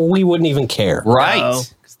there, we wouldn't even care. Right. No.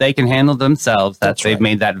 'Cause they can handle themselves. That's They've right.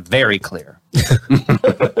 made that very clear.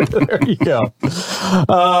 There you go.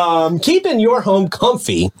 Keeping your home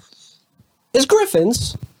comfy is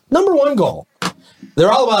Griffin's #1 goal.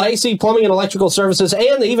 They're all about AC, plumbing, and electrical services,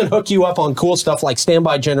 and they even hook you up on cool stuff like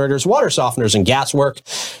standby generators, water softeners, and gas work.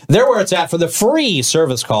 They're where it's at for the free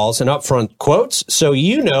service calls and upfront quotes, so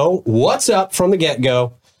you know what's up from the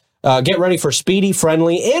get-go. Get ready for speedy,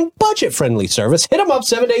 friendly, and budget-friendly service. Hit them up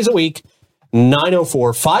 7 days a week,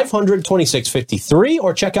 904-500-2653,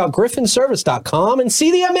 or check out griffinservice.com and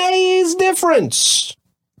see the amazing difference.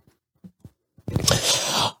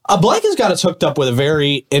 Blake has got us hooked up with a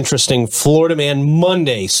very interesting Florida Man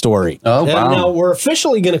Monday story. Oh, wow. And now we're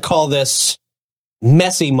officially going to call this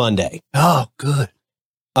Messy Monday. Oh, good.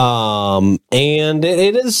 And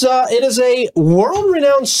it is a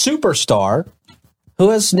world-renowned superstar who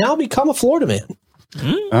has now become a Florida man.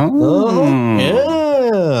 Oh.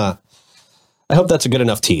 Yeah. I hope that's a good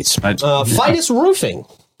enough tease. Fidus Roofing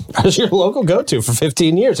is your local go-to for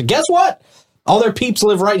 15 years. And guess what? All their peeps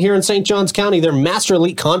live right here in St. Johns County. They're master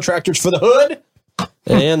elite contractors for the hood.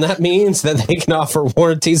 And that means that they can offer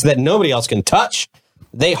warranties that nobody else can touch.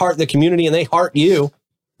 They heart the community and they heart you.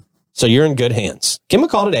 So you're in good hands. Give them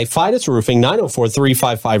a call today. Fidus Roofing,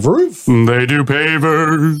 904-355-ROOF. They do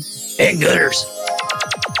pavers. And gutters.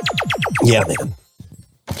 Yeah, man.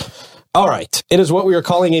 All right. It is what we are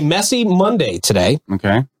calling a Messy Monday today.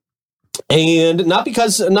 Okay. And not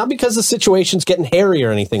because the situation's getting hairy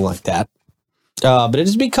or anything like that. But it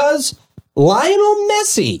is because Lionel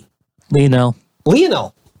Messi. Lionel.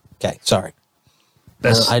 Okay, sorry.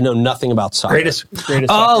 Best, I know nothing about soccer. greatest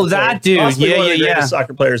Oh, soccer that player. dude. Possibly Yeah, one of the yeah, greatest yeah.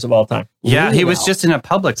 soccer players of all time. Yeah, he was Wow. just in a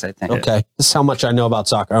Publix, I think. Okay, this is how much I know about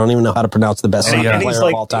soccer. I don't even know how to pronounce the best And, soccer and player he's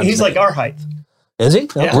of all time. he's like our height. Is he?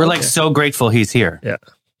 Yeah. We're like so grateful he's here. Yeah.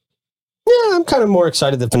 Yeah, I'm kind of more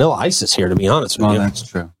excited that Vanilla Ice is here, to be honest with Well, you. that's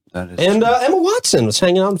true. That is And true. Emma Watson was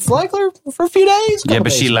hanging out in Flagler for a few days. Yeah, couple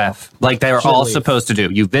but she days ago. left. Like they were She all leave. supposed to do.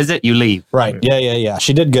 You visit, you leave. Right. Yeah.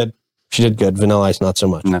 She did good. Vanilla Ice, not so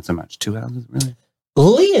much. Not so much. 2 houses, really?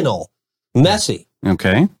 Lionel Messi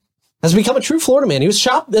Okay. has become a true Florida man. He was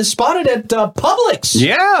spotted at Publix,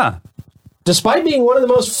 Yeah. despite being one of the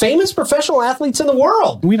most famous professional athletes in the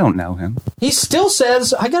world. We don't know him. He still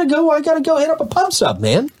says, I gotta go hit up a pub sub,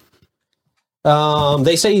 man.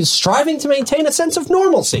 They say he's striving to maintain a sense of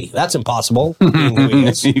normalcy. That's impossible. Being who he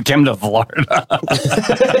is. You came to Florida.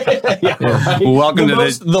 Yeah, right? Welcome to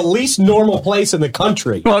the least normal place in the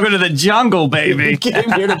country. Welcome to the jungle, He baby.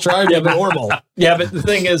 came here to try and be normal. Yeah, but the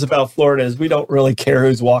thing is about Florida is we don't really care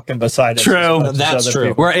who's walking beside us. True. as much as That's other true.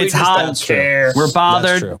 people. Where We it's just hot. don't That's care. We're That's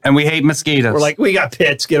bothered true. and we hate mosquitoes. We're like, we got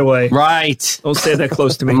pits. Get away. right. Don't stay that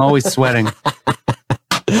close to me. I'm always sweating.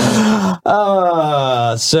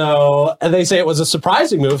 So they say it was a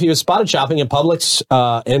surprising move. He was spotted shopping at Publix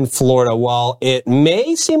in Florida. While it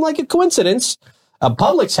may seem like a coincidence,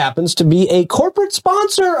 Publix happens to be a corporate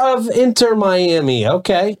sponsor of Inter Miami.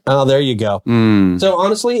 Okay. Oh, there you go. So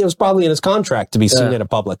honestly, it was probably in his contract to be seen at a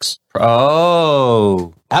Publix.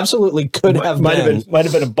 Oh. Absolutely could have Might been.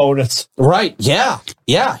 have been a bonus. Right. Yeah.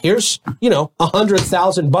 Here's,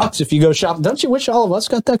 $100,000 if you go shop. Don't you wish all of us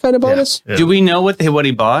got that kind of bonus? Yeah. Do we know what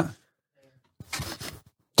he bought?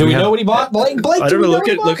 Do we have- know what he bought? Blake, I do don't we know. what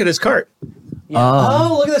he bought? Look at his cart.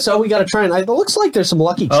 Oh, look at this. Oh, we got to try and... It looks like there's some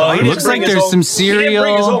Lucky Charms. he looks didn't bring like his there's own- some He didn't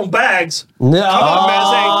bring his cereal. own bags. No. Come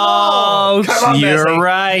on, Oh, Come on, you're Messi.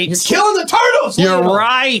 right. You're killing the turtles. You're Lionel.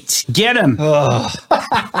 right. Get him.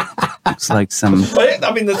 Looks like some. But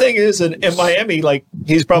I mean, the thing is, in Miami, like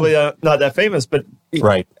he's probably not that famous, but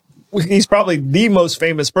Right. he's probably the most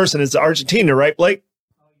famous person. It's Argentina, right, Blake?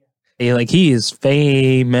 He is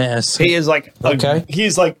famous. He is like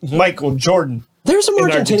he's like Michael Jordan. There's some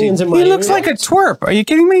Argentinians in my He looks like a twerp. Are you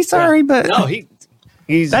kidding me? Sorry, but no,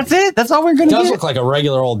 he's that's it. That's all we're gonna does get. look like a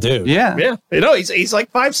regular old dude. Yeah. He's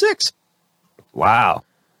like 5'6". Wow.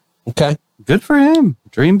 Okay. Good for him.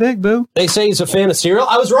 Dream big, boo. They say he's a fan of cereal.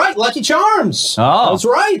 I was right. Lucky Charms. Oh. I was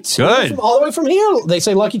right. Good. All the way from here. They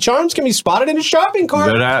say Lucky Charms can be spotted in a shopping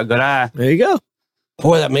cart. Good eye. Good eye. There you go.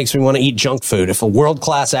 Boy, that makes me want to eat junk food. If a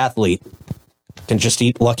world-class athlete can just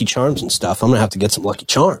eat Lucky Charms and stuff, I'm going to have to get some Lucky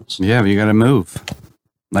Charms. Yeah, but you got to move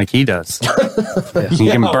like he does.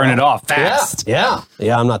 You can burn it off fast. Yeah,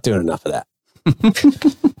 I'm not doing enough of that.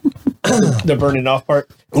 The burning off part.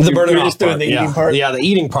 You're just doing the eating part. Yeah, the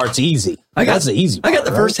eating part's easy. That's the easy part. I got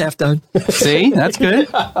the first half done. See, that's good.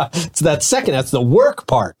 It's that second. That's the work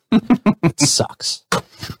part. It sucks.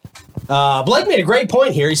 Blake made a great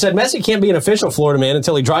point here. He said Messi can't be an official Florida man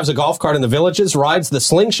until he drives a golf cart in the Villages, rides the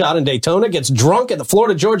slingshot in Daytona, gets drunk at the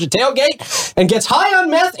Florida-Georgia tailgate, and gets high on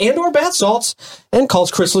meth and or bath salts, and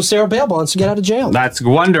calls Chris Lucero bail bonds to get out of jail. That's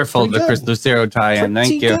wonderful, Pretty the good. Chris Lucero tie-in.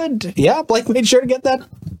 Thank you. Good. Yeah, Blake made sure to get that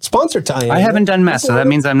sponsor tie-in. I haven't done meth, so that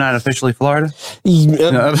means I'm not officially Florida.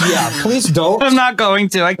 Yeah, please don't. I'm not going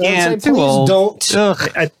to. I can't. Too Please old. don't.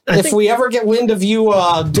 Ugh. If we ever get wind of you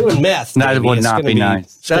doing meth, That maybe would it's not gonna be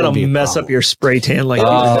nice. That'll be a mess problem. up your spray tan like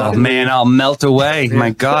Oh, man, I'll melt away.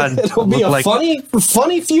 My God. It'll be Look a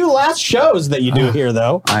funny few last shows that you do here,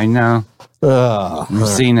 though. I know. I've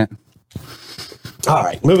seen it. All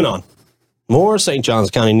right, moving on. More St.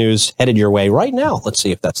 Johns County news headed your way right now. Let's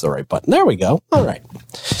see if that's the right button. There we go. All right.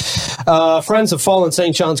 Friends of fallen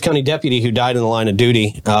St. Johns County deputy who died in the line of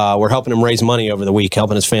duty. We're helping him raise money over the week,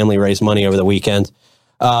 helping his family raise money over the weekend.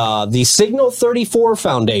 The Signal 34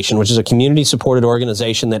 Foundation, which is a community-supported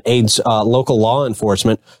organization that aids local law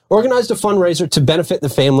enforcement, organized a fundraiser to benefit the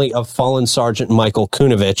family of fallen Sergeant Michael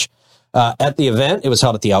Kunovich. At the event, it was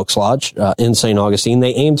held at the Elks Lodge in St. Augustine.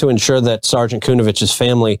 They aim to ensure that Sergeant Kunovich's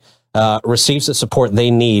family receives the support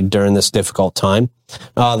they need during this difficult time.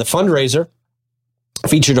 The fundraiser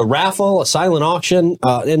featured a raffle, a silent auction,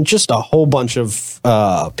 and just a whole bunch of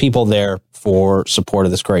people there for support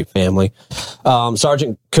of this great family.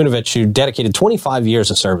 Sergeant Kunovich, who dedicated 25 years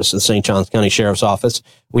of service to the St. Johns County Sheriff's Office,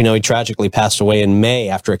 we know he tragically passed away in May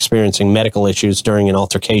after experiencing medical issues during an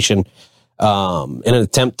altercation in an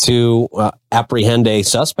attempt to apprehend a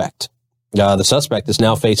suspect. The suspect is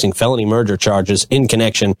now facing felony murder charges in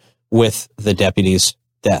connection with the deputy's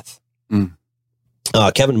death.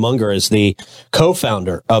 Kevin Munger is the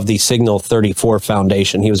co-founder of the Signal 34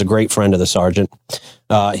 Foundation. He was a great friend of the sergeant.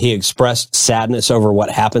 He expressed sadness over what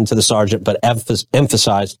happened to the sergeant, but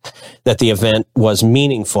emphasized that the event was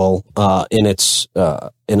meaningful in its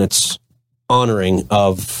honoring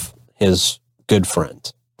of his good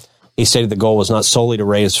friend. He stated the goal was not solely to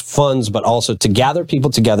raise funds, but also to gather people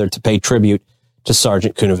together to pay tribute to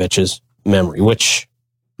Sergeant Kunovich's memory, which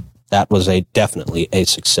that was definitely a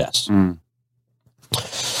success.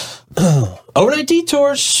 Overnight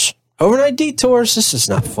detours. This is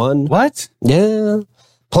not fun. What? Yeah.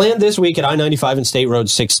 Planned this week at I-95 and State Road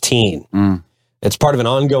 16. It's part of an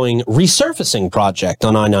ongoing resurfacing project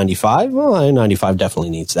on I-95. Well, I-95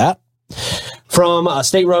 definitely needs that. From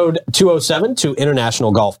State Road 207 to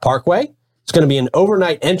International Golf Parkway. It's going to be an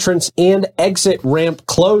overnight entrance and exit ramp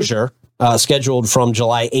closure scheduled from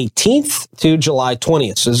July 18th to July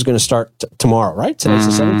 20th. So this is going to start tomorrow, right? Today's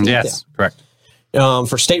the 17th? Yes, correct.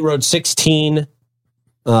 For State Road 16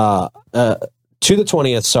 to the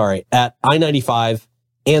 20th, at I-95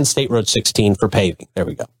 and State Road 16 for paving. There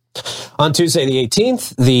we go. On Tuesday the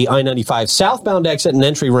 18th, the I-95 southbound exit and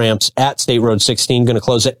entry ramps at State Road 16 going to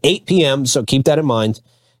close at 8 p.m., so keep that in mind.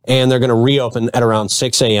 And they're going to reopen at around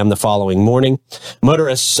 6 a.m. the following morning.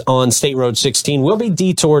 Motorists on State Road 16 will be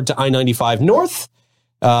detoured to I-95 north,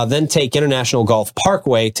 then take International Golf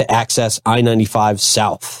Parkway to access I-95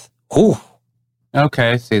 south. Ooh.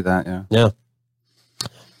 Okay, I see that, yeah. Yeah.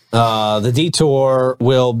 The detour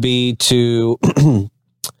will be to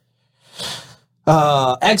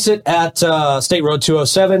exit at State Road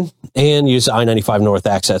 207 and use I-95 North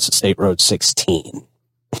access at State Road 16.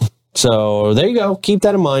 So there you go. Keep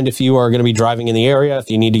that in mind if you are going to be driving in the area. If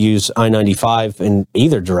you need to use I-95 in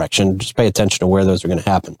either direction, just pay attention to where those are going to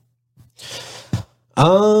happen.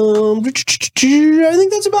 I think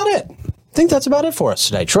that's about it. For us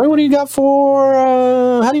today. Troy, what do you got for,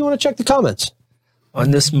 how do you want to check the comments?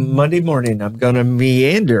 On this Monday morning, I'm going to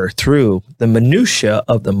meander through the minutia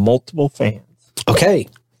of the multiple fans. Okay.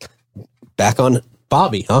 Back on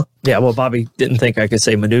Bobby, huh? Yeah, well, Bobby didn't think I could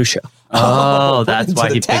say minutia. Oh, that's why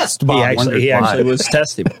he test, picked. Bob. He actually was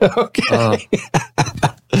testing me. Okay.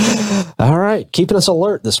 All right. keeping us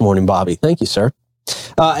alert this morning, Bobby. Thank you, sir.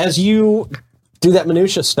 As you do that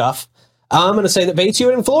minutia stuff, I'm going to say that Bates,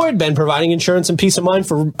 Hewitt, and Floyd been providing insurance and peace of mind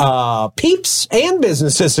for peeps and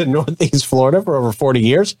businesses in Northeast Florida for over 40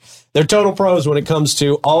 years. They're total pros when it comes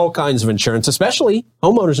to all kinds of insurance, especially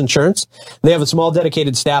homeowners insurance. They have a small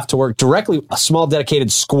dedicated staff to work directly, a small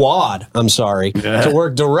dedicated squad, to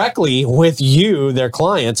work directly with you, their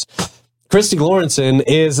clients. Christy Lawrenson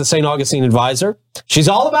is a St. Augustine advisor. She's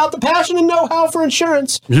all about the passion and know-how for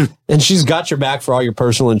insurance, and she's got your back for all your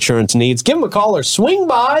personal insurance needs. Give them a call or swing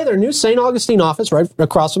by their new St. Augustine office right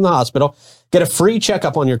across from the hospital. Get a free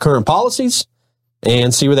checkup on your current policies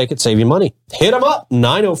and see where they could save you money. Hit them up,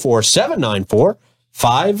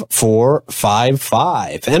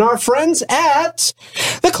 904-794-5455. And our friends at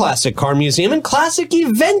the Classic Car Museum and Classic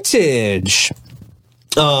Eventage.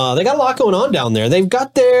 They got a lot going on down there. They've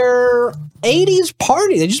got their 80s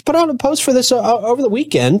party. They just put out a post for this over the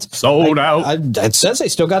weekend. Sold out. It says they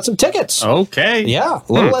still got some tickets. Okay. Yeah,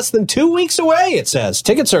 a little less than 2 weeks away, it says.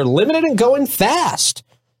 Tickets are limited and going fast.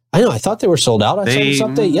 I know. I thought they were sold out. I saw this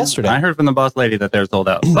update yesterday. I heard from the boss lady that they're sold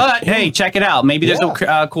out. But hey, check it out. Maybe there's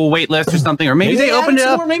a cool wait list or something, or maybe they opened it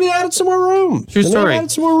up. Maybe they added some more room. True story. They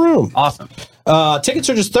added some more room. Awesome. Tickets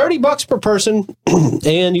are just $30 per person,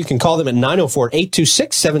 and you can call them at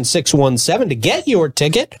 904-826-7617 to get your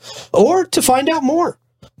ticket or to find out more.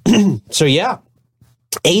 So yeah,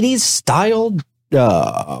 80s styled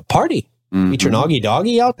party featuring Augie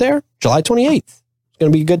Doggy out there, July 28th. It's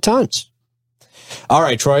going to be good times. All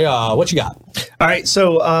right, Troy, what you got? All right,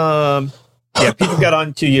 so people got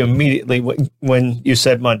on to you immediately when you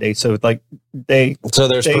said Monday. So there's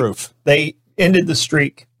proof. They ended the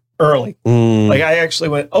streak early. Like I actually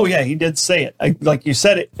went, oh yeah, he did say it. Like you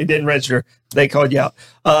said it didn't register. They called you out.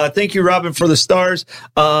 Thank you, Robin, for the stars.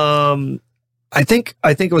 I think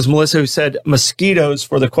it was Melissa who said mosquitoes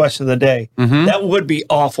for the question of the day. That would be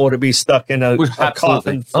awful to be stuck in a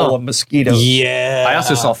coffin full of mosquitoes. Yeah. I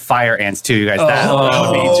also saw fire ants too, you guys. That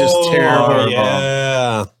would be just terrible.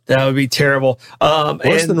 Yeah. That would be terrible.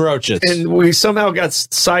 Worse than roaches. And we somehow got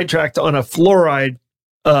sidetracked on a fluoride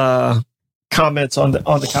comments on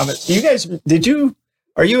the comments. You guys,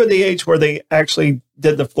 are you at the age where they actually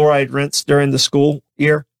did the fluoride rinse during the school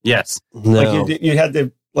year? Yes. No. Like you had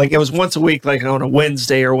to, like it was once a week, like on a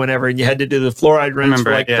Wednesday or whenever, and you had to do the fluoride rinse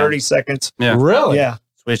for 30 seconds. Yeah. Really? Yeah.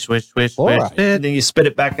 Swish, swish, swish, Fluoride. swish. And then you spit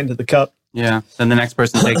it back into the cup. Yeah. Then the next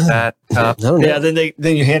person takes that cup. Yeah.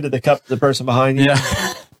 Then you handed the cup to the person behind you.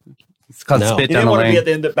 Yeah. It's called spit You down didn't the want to lane. be at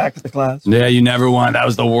the end back of the class. Yeah, you never won. That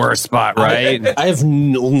was the worst spot, right? I have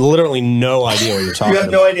literally no idea what you're talking You have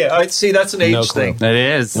about. no idea. I see. That's an age No clue. thing. It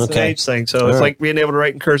is. It's an age thing. So it's like being able to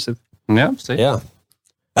write in cursive. Yeah. See? Yeah.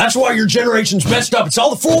 That's why your generation's messed up. It's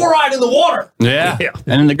all the fluoride in the water. Yeah. Yeah.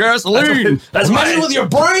 And in the girls' saloon. That's Messing with your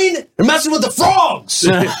brain and messing with the frogs.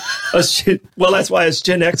 Well, that's why us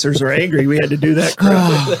Gen Xers are angry. We had to do that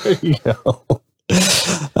correctly. There you go.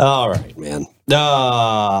 All right, man.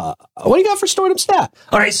 What do you got for Stordom Stat?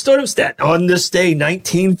 All right, Stordom Stat. On this day,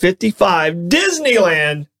 1955,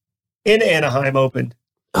 Disneyland in Anaheim opened.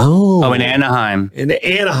 Oh, in Anaheim. In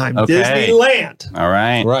Anaheim. Okay. Disneyland All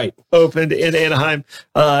right. Right. opened in Anaheim.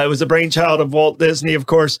 It was the brainchild of Walt Disney, of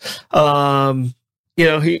course. He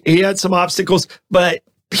had some obstacles, but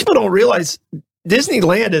people don't realize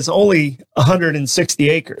Disneyland is only 160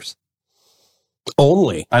 acres.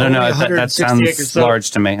 Only. I don't know. Only That 160 sounds acres. So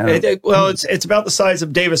large to me. It's about the size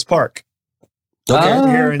of Davis Park. Okay.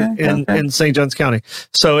 Here Okay. in St. Johns County.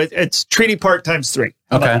 So it's Treaty Park times 3.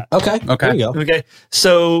 How about Okay. Okay. Okay. There you go. that? Okay.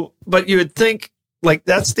 So, but you would think like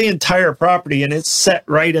that's the entire property and it's set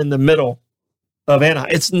right in the middle of Anaheim.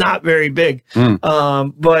 It's not very big.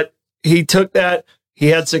 But he took that, he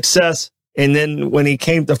had success. And then when he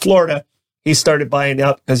came to Florida, he started buying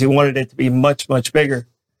up because he wanted it to be much, much bigger.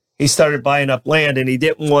 He started buying up land and he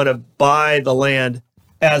didn't want to buy the land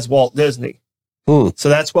as Walt Disney. So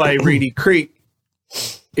that's why Reedy Creek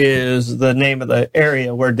is the name of the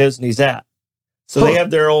area where Disney's at. So they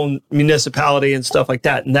have their own municipality and stuff like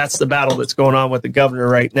that. And that's the battle that's going on with the governor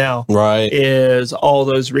right now. Right. Is all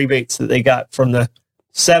those rebates that they got from the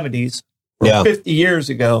 70s, Yeah. 50 years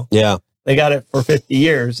ago. Yeah. They got it for 50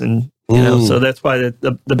 years. And, so that's why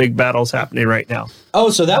the big battle's happening right now. Oh,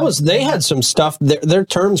 so they had some stuff. Their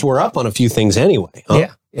terms were up on a few things anyway. Huh?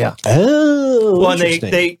 Yeah. Oh, Well,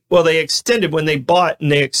 interesting. they extended when they bought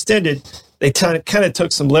and they extended. They kind of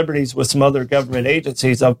took some liberties with some other government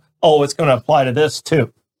agencies of, it's going to apply to this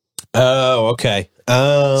too. Oh, okay.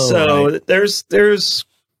 Oh, So right. there's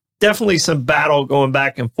definitely some battle going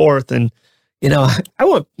back and forth. And, I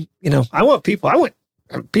want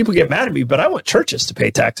people get mad at me, but I want churches to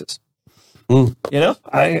pay taxes. You know,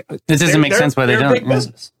 This doesn't make sense why they don't. Big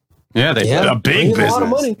business. Yeah, a big business. A lot of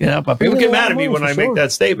money. Yeah, but people get mad at me when I make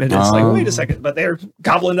that statement. It's like, wait a second, but they're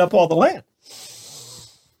gobbling up all the land.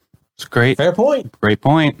 It's great. Fair point. Great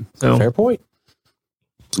point. So, Fair point.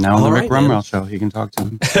 Now on the Rick man. Rumrell show, you can talk to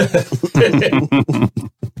him.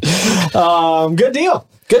 Good deal.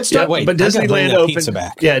 Good stuff. yeah, Wait, but Disneyland opened.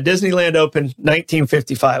 Back. Yeah, Disneyland opened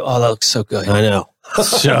 1955. Oh, that looks so good. I know.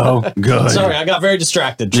 So good. Sorry, I got very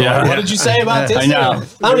distracted. Troy. Yeah. What did you say about this? I know.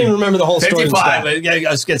 I don't even remember the whole story. 55.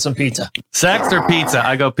 Let's get some pizza. Sex or pizza?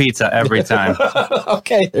 I go pizza every time.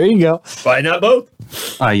 Okay, there you go. Why not both?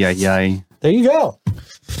 Ay, ay, ay. There you go.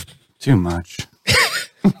 Too much.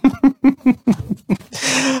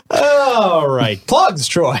 All right. Plugs,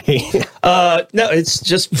 Troy. No, it's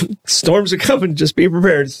just storms are coming. Just be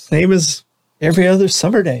prepared. Same as every other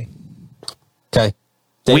summer day. Okay.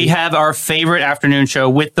 We have our favorite afternoon show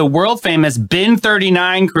with the world famous Bin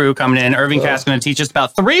 39 crew coming in. Irving Cass going to teach us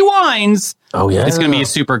about 3 wines. Oh, yeah. It's going to be a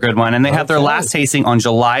super good one. And they have their last tasting on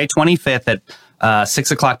July 25th at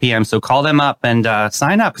 6 o'clock p.m. So call them up and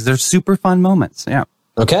sign up because they're super fun moments. Yeah.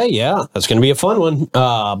 Okay, yeah. That's going to be a fun one.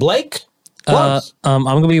 Blake? Plugs. I'm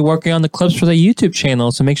going to be working on the clips for the YouTube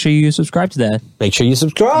channel, so make sure you subscribe to that. Make sure you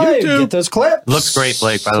subscribe. YouTube. Get those clips. Looks great,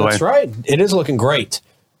 Blake, by the way. That's right. It is looking great.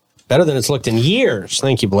 Better than it's looked in years.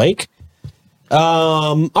 Thank you, Blake.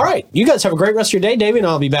 All right. You guys have a great rest of your day. Davey and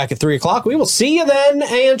I'll be back at 3 o'clock. We will see you then.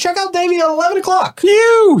 And check out Davey at 11 o'clock.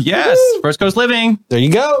 Yes. Woo-hoo. First Coast Living. There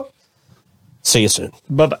you go. See you soon.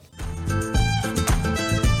 Bye-bye.